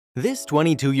This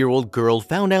 22-year-old girl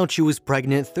found out she was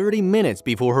pregnant 30 minutes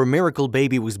before her miracle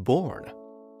baby was born.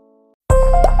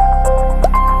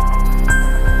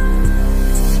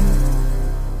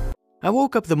 I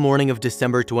woke up the morning of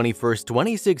December 21st,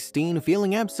 2016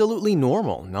 feeling absolutely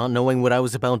normal, not knowing what I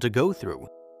was about to go through.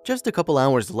 Just a couple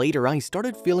hours later, I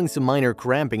started feeling some minor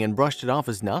cramping and brushed it off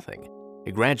as nothing.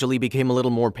 It gradually became a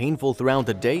little more painful throughout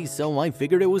the day, so I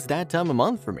figured it was that time of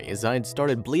month for me as I had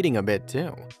started bleeding a bit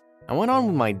too. I went on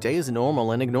with my day as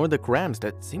normal and ignored the cramps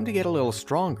that seemed to get a little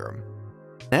stronger.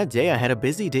 That day I had a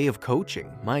busy day of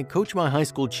coaching. I coached my high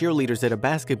school cheerleaders at a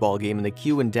basketball game in the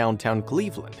Q in downtown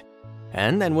Cleveland.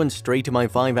 And then went straight to my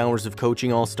 5 hours of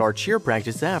coaching all-star cheer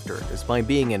practice after, despite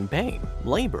being in pain,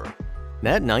 labor.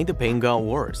 That night the pain got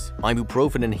worse.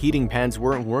 Ibuprofen and heating pads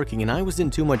weren't working and I was in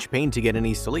too much pain to get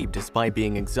any sleep despite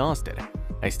being exhausted.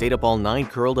 I stayed up all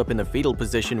night curled up in the fetal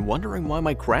position wondering why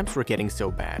my cramps were getting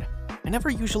so bad. I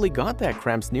never usually got that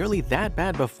cramps nearly that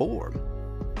bad before.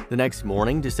 The next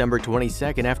morning, December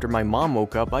 22nd, after my mom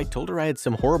woke up, I told her I had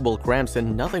some horrible cramps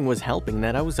and nothing was helping and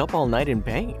that I was up all night in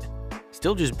pain.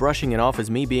 Still just brushing it off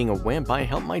as me being a wimp, I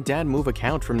helped my dad move a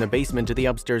couch from the basement to the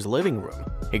upstairs living room,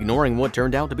 ignoring what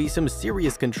turned out to be some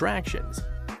serious contractions.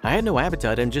 I had no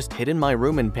appetite and just hid in my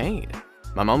room in pain.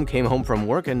 My mom came home from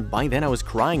work and by then I was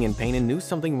crying in pain and knew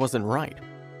something wasn't right.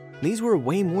 These were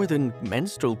way more than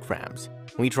menstrual cramps.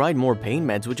 We tried more pain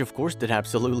meds, which of course did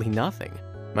absolutely nothing.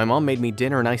 My mom made me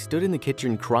dinner and I stood in the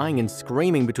kitchen crying and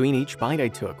screaming between each bite I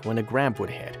took when a cramp would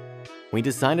hit. We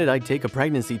decided I'd take a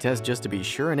pregnancy test just to be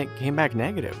sure and it came back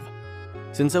negative.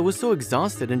 Since I was so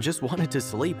exhausted and just wanted to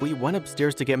sleep, we went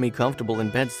upstairs to get me comfortable in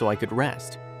bed so I could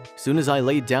rest. Soon as I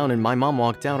laid down and my mom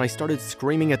walked out, I started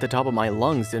screaming at the top of my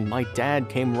lungs and my dad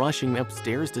came rushing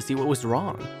upstairs to see what was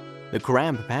wrong. The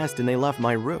cramp passed and they left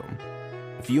my room.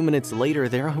 A few minutes later,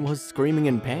 there I was screaming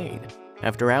in pain.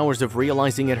 After hours of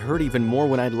realizing it hurt even more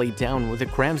when I'd laid down, with the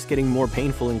cramps getting more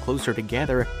painful and closer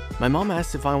together, my mom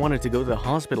asked if I wanted to go to the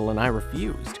hospital and I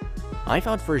refused. I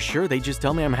thought for sure they'd just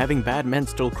tell me I'm having bad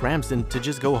menstrual cramps and to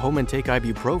just go home and take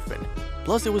ibuprofen.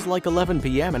 Plus it was like 11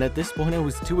 p.m. and at this point I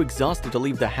was too exhausted to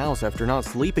leave the house after not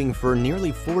sleeping for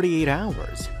nearly 48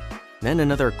 hours. Then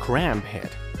another cramp hit.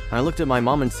 I looked at my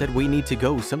mom and said we need to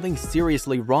go, something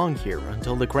seriously wrong here,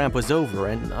 until the cramp was over,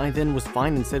 and I then was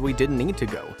fine and said we didn't need to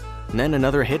go. And then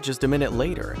another hit just a minute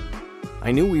later.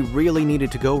 I knew we really needed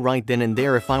to go right then and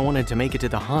there if I wanted to make it to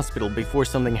the hospital before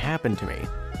something happened to me.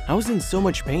 I was in so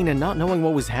much pain and not knowing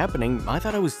what was happening, I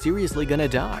thought I was seriously gonna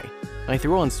die. I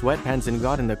threw on sweatpants and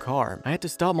got in the car. I had to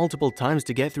stop multiple times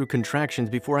to get through contractions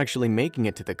before actually making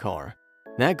it to the car.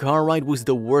 That car ride was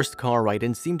the worst car ride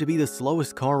and seemed to be the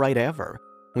slowest car ride ever.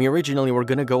 We originally were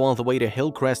gonna go all the way to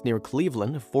Hillcrest near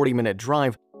Cleveland, a 40-minute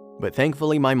drive, but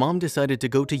thankfully my mom decided to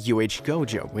go to UH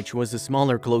Gojo, which was a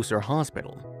smaller, closer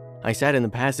hospital. I sat in the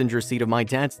passenger seat of my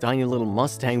dad's tiny little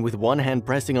Mustang with one hand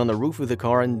pressing on the roof of the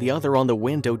car and the other on the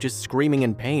window, just screaming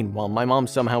in pain while my mom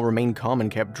somehow remained calm and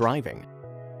kept driving.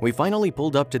 We finally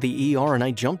pulled up to the ER and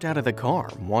I jumped out of the car,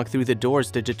 walked through the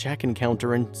doors to the check-in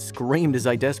counter and screamed as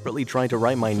I desperately tried to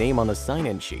write my name on the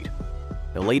sign-in sheet.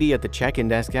 The lady at the check-in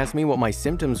desk asked me what my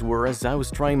symptoms were as I was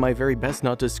trying my very best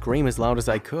not to scream as loud as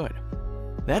I could.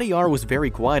 That ER was very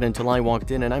quiet until I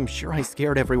walked in and I'm sure I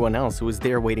scared everyone else who was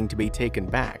there waiting to be taken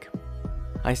back.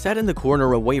 I sat in the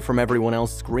corner away from everyone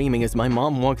else screaming as my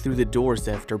mom walked through the doors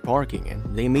after parking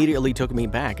and they immediately took me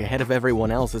back ahead of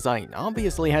everyone else as I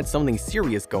obviously had something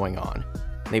serious going on.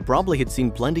 They probably had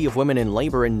seen plenty of women in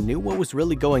labor and knew what was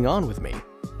really going on with me.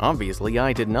 Obviously,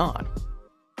 I did not.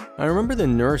 I remember the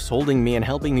nurse holding me and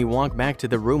helping me walk back to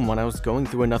the room when I was going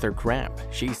through another cramp.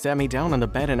 She sat me down on the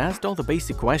bed and asked all the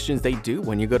basic questions they do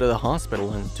when you go to the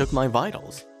hospital and took my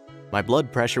vitals. My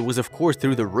blood pressure was of course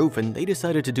through the roof and they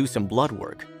decided to do some blood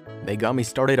work. They got me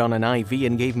started on an IV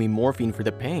and gave me morphine for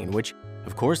the pain, which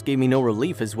of course gave me no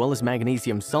relief, as well as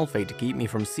magnesium sulfate to keep me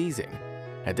from seizing.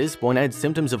 At this point I had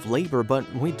symptoms of labor, but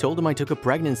we told them I took a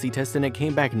pregnancy test and it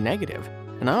came back negative.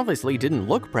 And I obviously didn't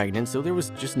look pregnant, so there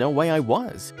was just no way I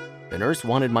was. The nurse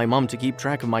wanted my mom to keep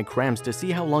track of my cramps to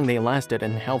see how long they lasted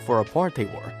and how far apart they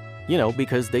were. You know,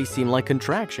 because they seem like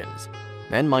contractions.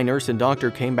 Then my nurse and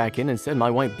doctor came back in and said my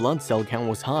white blood cell count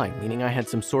was high, meaning I had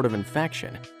some sort of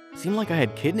infection. Seemed like I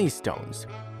had kidney stones.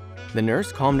 The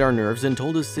nurse calmed our nerves and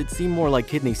told us it seemed more like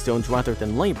kidney stones rather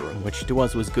than labor, which to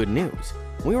us was good news.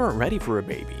 We weren't ready for a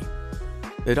baby.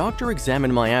 The doctor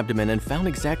examined my abdomen and found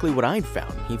exactly what I'd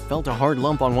found. He felt a hard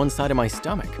lump on one side of my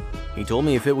stomach. He told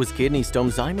me if it was kidney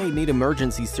stones, I may need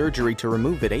emergency surgery to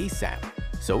remove it ASAP.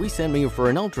 So he sent me for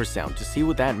an ultrasound to see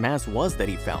what that mass was that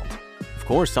he found. Of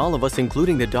course, all of us,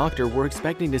 including the doctor, were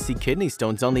expecting to see kidney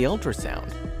stones on the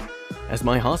ultrasound. As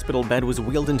my hospital bed was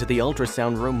wheeled into the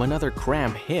ultrasound room, another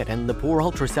cramp hit, and the poor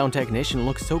ultrasound technician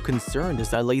looked so concerned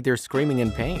as I lay there screaming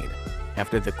in pain.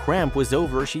 After the cramp was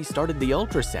over, she started the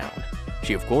ultrasound.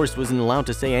 She of course wasn't allowed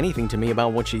to say anything to me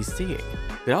about what she's seeing.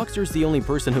 The doctor's the only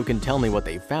person who can tell me what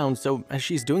they found, so as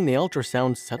she's doing the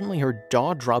ultrasound, suddenly her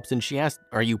jaw drops and she asked,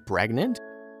 "Are you pregnant?"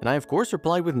 And I of course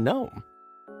replied with no.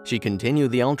 She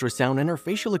continued the ultrasound and her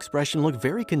facial expression looked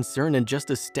very concerned and just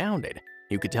astounded.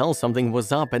 You could tell something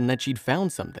was up and that she'd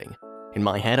found something. In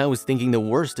my head, I was thinking the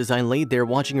worst as I laid there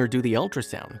watching her do the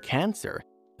ultrasound. Cancer.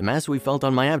 The mass we felt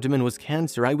on my abdomen was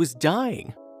cancer. I was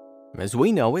dying. As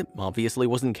we know, it obviously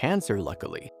wasn't cancer,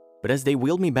 luckily. But as they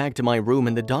wheeled me back to my room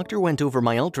and the doctor went over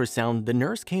my ultrasound, the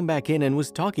nurse came back in and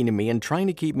was talking to me and trying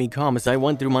to keep me calm as I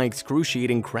went through my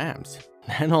excruciating cramps.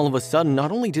 Then all of a sudden,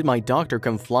 not only did my doctor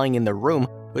come flying in the room,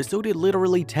 but so did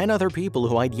literally 10 other people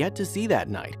who I'd yet to see that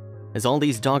night. As all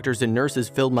these doctors and nurses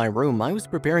filled my room, I was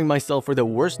preparing myself for the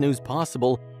worst news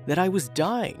possible, that I was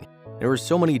dying. There were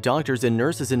so many doctors and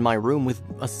nurses in my room with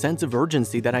a sense of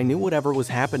urgency that I knew whatever was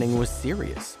happening was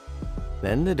serious.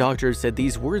 Then the doctor said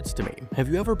these words to me, "Have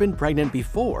you ever been pregnant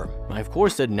before?" I of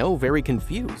course said no, very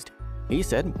confused. He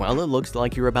said, "Well, it looks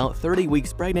like you're about 30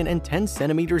 weeks pregnant and 10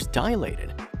 centimeters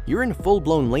dilated. You're in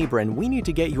full-blown labor and we need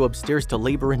to get you upstairs to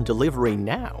labor and delivery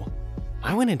now."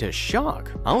 I went into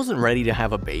shock. I wasn't ready to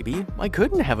have a baby. I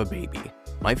couldn't have a baby.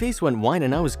 My face went white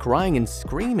and I was crying and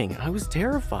screaming. I was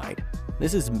terrified.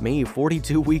 This is me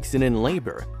 42 weeks in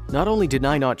labor. Not only did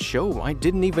I not show, I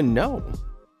didn't even know.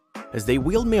 As they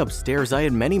wheeled me upstairs, I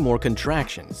had many more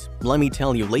contractions. Let me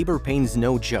tell you, labor pain's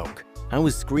no joke. I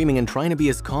was screaming and trying to be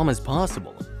as calm as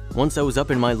possible. Once I was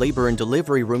up in my labor and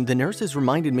delivery room, the nurses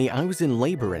reminded me I was in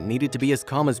labor and needed to be as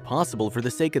calm as possible for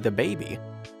the sake of the baby.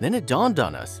 Then it dawned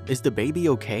on us, is the baby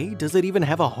okay? Does it even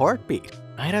have a heartbeat?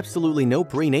 I had absolutely no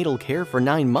prenatal care for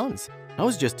 9 months. I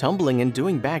was just tumbling and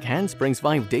doing back handsprings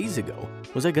 5 days ago.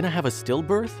 Was I gonna have a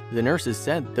stillbirth? The nurses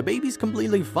said, "The baby's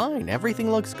completely fine, everything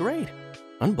looks great."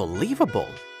 Unbelievable!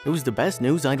 It was the best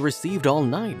news I'd received all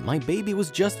night. My baby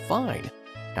was just fine.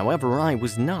 However, I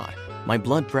was not. My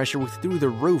blood pressure was through the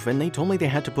roof and they told me they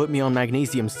had to put me on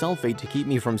magnesium sulfate to keep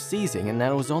me from seizing and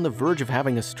that I was on the verge of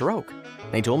having a stroke.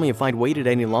 They told me if I'd waited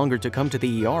any longer to come to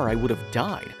the ER, I would have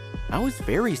died. I was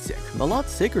very sick, a lot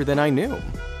sicker than I knew.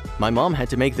 My mom had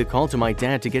to make the call to my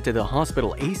dad to get to the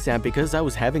hospital ASAP because I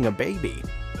was having a baby.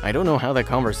 I don't know how that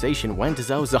conversation went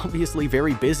as I was obviously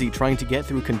very busy trying to get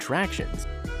through contractions.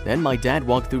 Then my dad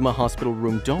walked through my hospital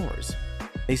room doors.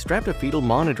 They strapped a fetal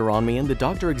monitor on me and the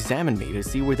doctor examined me to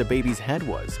see where the baby's head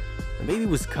was. The baby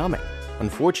was coming.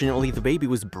 Unfortunately, the baby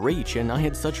was breech and I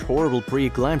had such horrible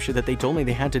preeclampsia that they told me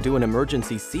they had to do an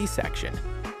emergency C-section.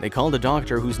 They called a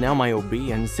doctor who's now my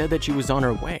OB and said that she was on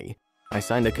her way. I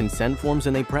signed the consent forms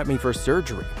and they prepped me for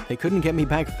surgery. They couldn't get me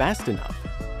back fast enough.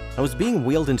 I was being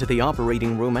wheeled into the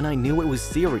operating room and I knew it was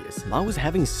serious. I was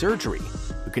having surgery.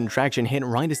 The contraction hit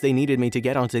right as they needed me to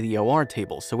get onto the OR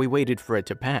table, so we waited for it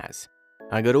to pass.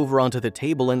 I got over onto the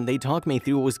table and they talked me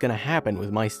through what was going to happen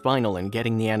with my spinal and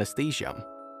getting the anesthesia.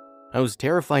 I was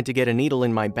terrified to get a needle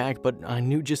in my back, but I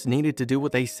knew just needed to do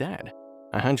what they said.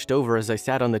 I hunched over as I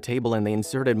sat on the table and they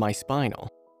inserted my spinal.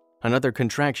 Another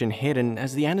contraction hit and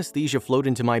as the anesthesia flowed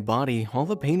into my body, all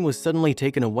the pain was suddenly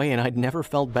taken away and I'd never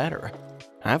felt better.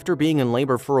 After being in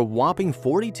labor for a whopping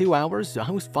 42 hours, I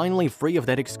was finally free of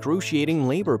that excruciating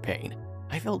labor pain.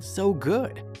 I felt so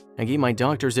good. I gave my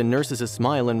doctors and nurses a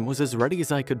smile and was as ready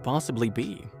as I could possibly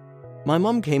be. My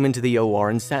mom came into the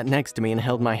OR and sat next to me and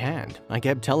held my hand. I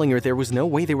kept telling her there was no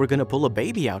way they were going to pull a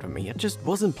baby out of me. It just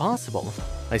wasn't possible.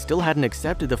 I still hadn't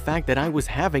accepted the fact that I was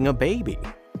having a baby.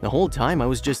 The whole time I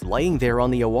was just laying there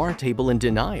on the OR table in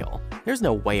denial. There's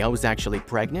no way I was actually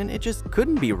pregnant. It just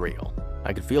couldn't be real.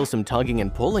 I could feel some tugging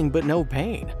and pulling, but no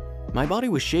pain. My body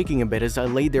was shaking a bit as I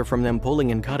laid there from them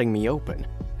pulling and cutting me open.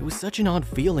 It was such an odd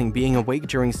feeling being awake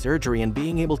during surgery and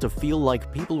being able to feel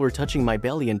like people were touching my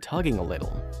belly and tugging a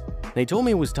little. They told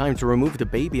me it was time to remove the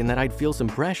baby and that I'd feel some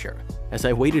pressure. As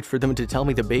I waited for them to tell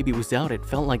me the baby was out, it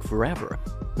felt like forever.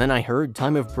 Then I heard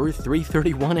time of birth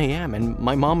 3:31 a.m. and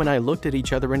my mom and I looked at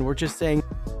each other and were just saying,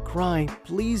 "Cry,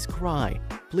 please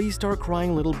start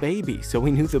crying, little baby," so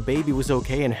we knew the baby was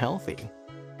okay and healthy.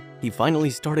 He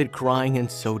finally started crying and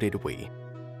so did we.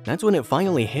 That's when it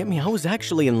finally hit me. I was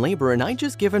actually in labor and I'd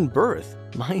just given birth.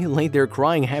 I laid there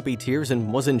crying happy tears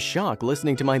and was in shock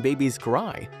listening to my baby's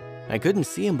cry. I couldn't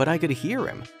see him, but I could hear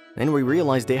him. Then we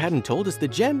realized they hadn't told us the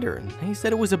gender, and they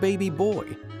said it was a baby boy.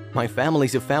 My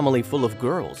family's a family full of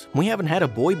girls. We haven't had a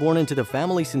boy born into the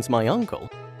family since my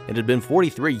uncle. It had been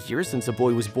 43 years since a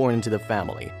boy was born into the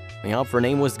family. The Opfer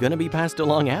name was gonna be passed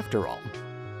along after all.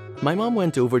 My mom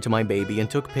went over to my baby and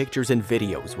took pictures and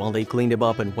videos while they cleaned him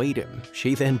up and weighed him.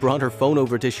 She then brought her phone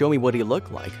over to show me what he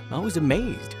looked like. I was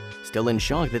amazed, still in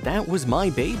shock that that was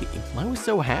my baby. I was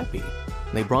so happy.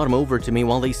 They brought him over to me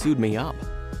while they sewed me up.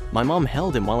 My mom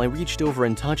held him while I reached over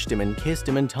and touched him and kissed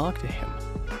him and talked to him.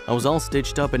 I was all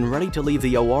stitched up and ready to leave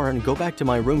the OR and go back to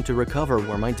my room to recover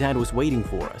where my dad was waiting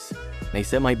for us. They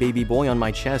set my baby boy on my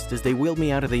chest as they wheeled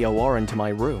me out of the OR into my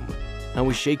room. I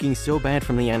was shaking so bad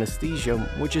from the anesthesia,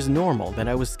 which is normal, that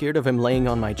I was scared of him laying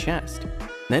on my chest.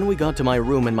 Then we got to my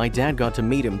room and my dad got to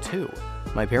meet him too.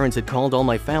 My parents had called all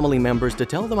my family members to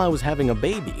tell them I was having a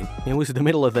baby. It was the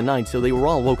middle of the night, so they were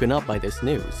all woken up by this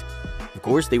news. Of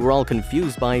course, they were all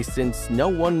confused since no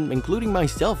one, including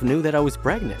myself, knew that I was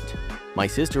pregnant. My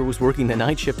sister was working the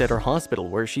night shift at her hospital,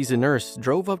 where she's a nurse,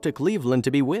 drove up to Cleveland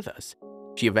to be with us.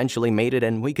 She eventually made it,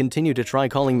 and we continued to try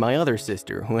calling my other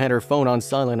sister, who had her phone on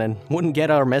silent and wouldn't get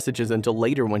our messages until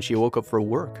later when she woke up for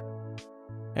work.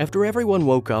 After everyone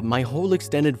woke up, my whole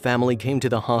extended family came to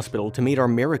the hospital to meet our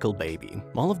miracle baby,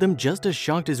 all of them just as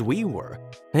shocked as we were.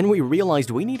 Then we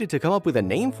realized we needed to come up with a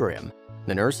name for him.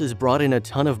 The nurses brought in a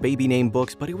ton of baby name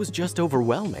books, but it was just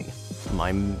overwhelming.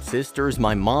 My sisters,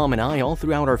 my mom, and I all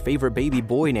threw out our favorite baby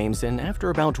boy names, and after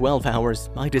about 12 hours,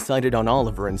 I decided on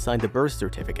Oliver and signed the birth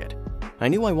certificate. I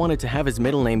knew I wanted to have his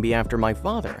middle name be after my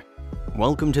father.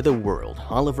 Welcome to the world,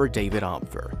 Oliver David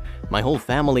Opfer. My whole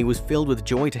family was filled with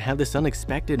joy to have this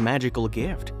unexpected magical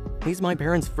gift. He's my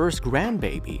parents' first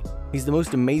grandbaby. He's the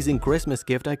most amazing Christmas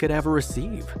gift I could ever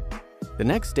receive. The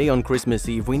next day on Christmas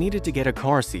Eve, we needed to get a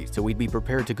car seat so we'd be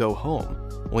prepared to go home.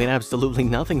 We had absolutely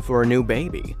nothing for a new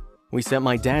baby. We sent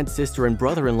my dad, sister, and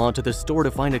brother-in-law to the store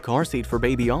to find a car seat for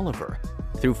baby Oliver.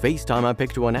 Through FaceTime, I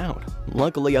picked one out.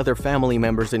 Luckily, other family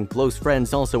members and close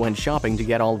friends also went shopping to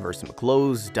get Oliver some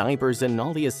clothes, diapers, and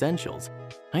all the essentials.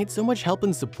 I had so much help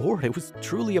and support, it was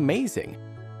truly amazing.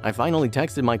 I finally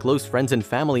texted my close friends and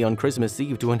family on Christmas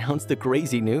Eve to announce the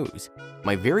crazy news.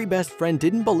 My very best friend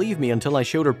didn't believe me until I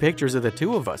showed her pictures of the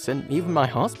two of us and even my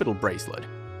hospital bracelet.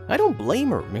 I don't blame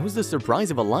her, it was the surprise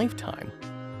of a lifetime.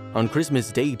 On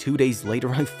Christmas Day, 2 days later,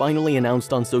 I finally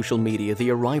announced on social media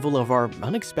the arrival of our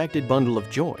unexpected bundle of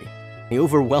joy. The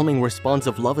overwhelming response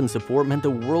of love and support meant the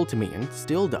world to me and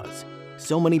still does.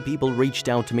 So many people reached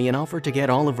out to me and offered to get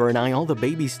Oliver and I all the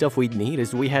baby stuff we'd need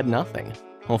as we had nothing.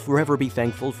 I'll forever be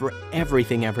thankful for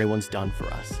everything everyone's done for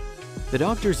us. The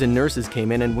doctors and nurses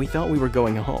came in and we thought we were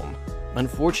going home.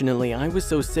 Unfortunately, I was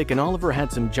so sick and Oliver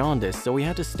had some jaundice, so we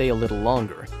had to stay a little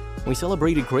longer. We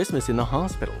celebrated Christmas in the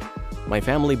hospital. My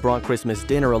family brought Christmas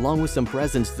dinner along with some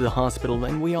presents to the hospital,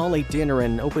 and we all ate dinner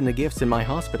and opened the gifts in my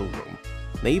hospital room.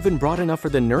 They even brought enough for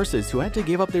the nurses who had to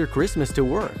give up their Christmas to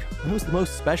work. It was the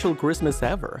most special Christmas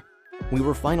ever. We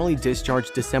were finally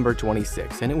discharged December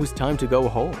 26th, and it was time to go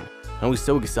home. I was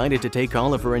so excited to take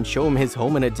Oliver and show him his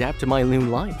home and adapt to my new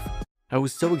life.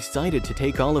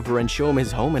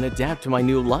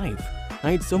 I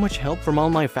had so much help from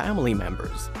all my family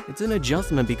members. It's an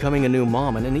adjustment becoming a new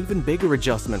mom and an even bigger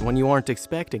adjustment when you aren't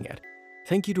expecting it.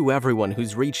 Thank you to everyone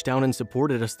who's reached out and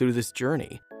supported us through this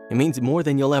journey. It means more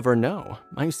than you'll ever know.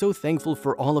 I'm so thankful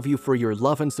for all of you for your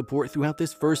love and support throughout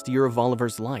this first year of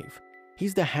Oliver's life.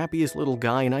 He's the happiest little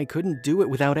guy and I couldn't do it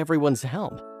without everyone's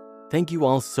help. Thank you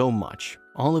all so much.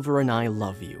 Oliver and I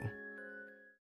love you.